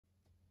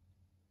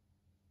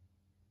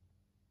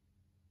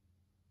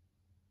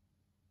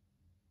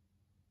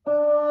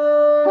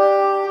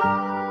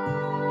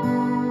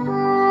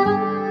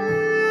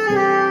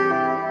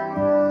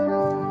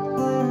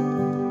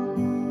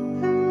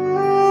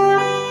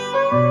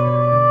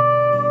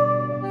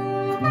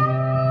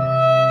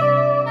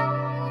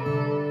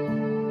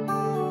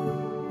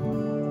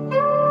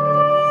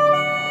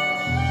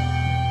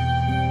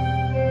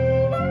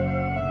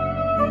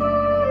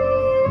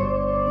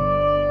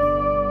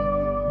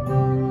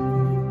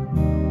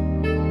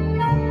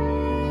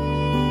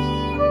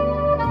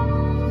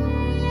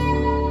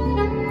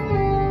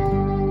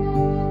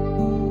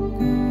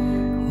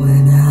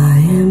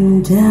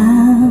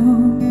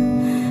down,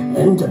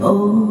 and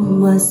oh,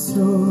 my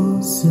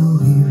soul so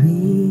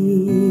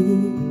weary.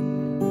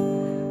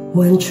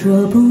 When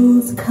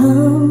troubles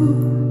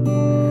come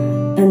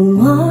and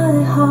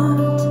my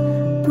heart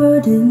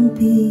burdened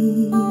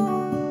be,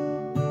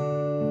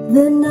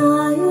 then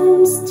I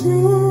am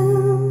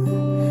still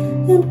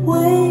and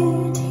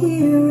wait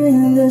here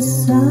in the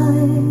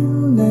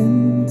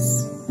silence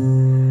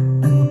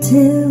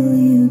until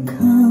you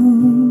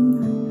come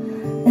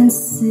and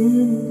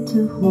sit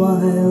a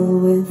while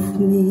with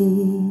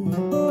me.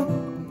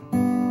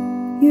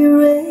 You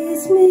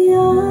raise me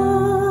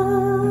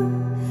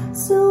up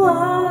so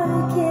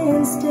I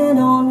can stand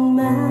on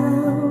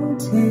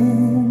mountains.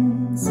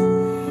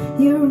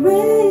 You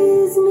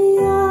raise me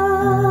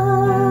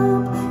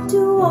up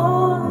to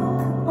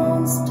walk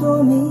on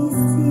stormy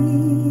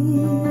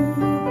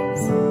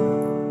seas.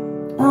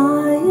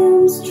 I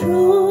am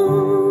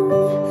strong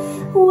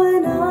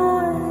when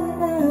I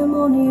am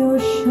on your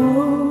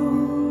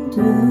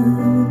shoulders.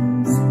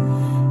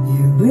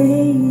 You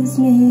raise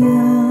me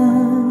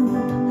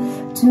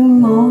up to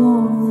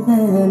more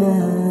than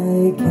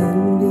I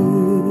can be.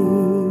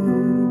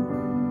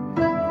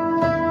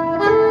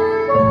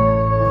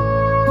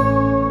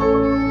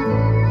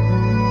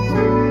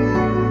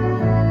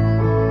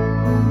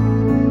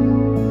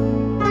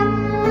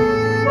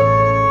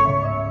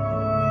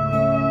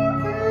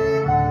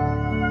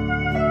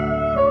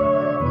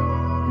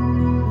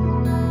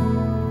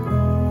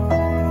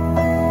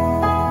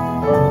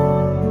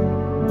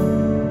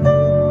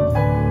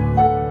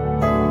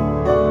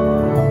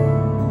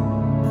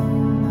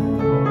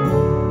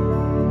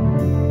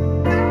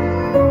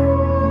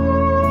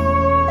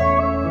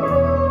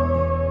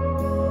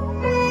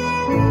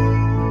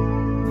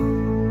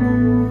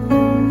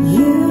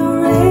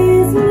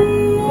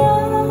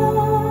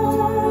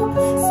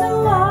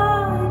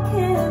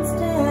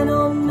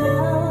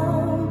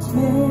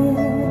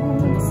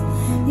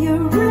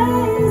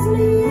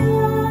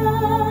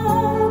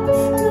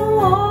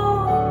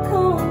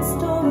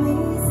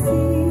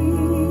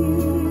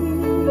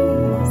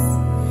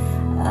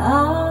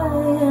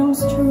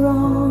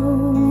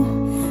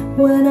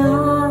 When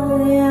I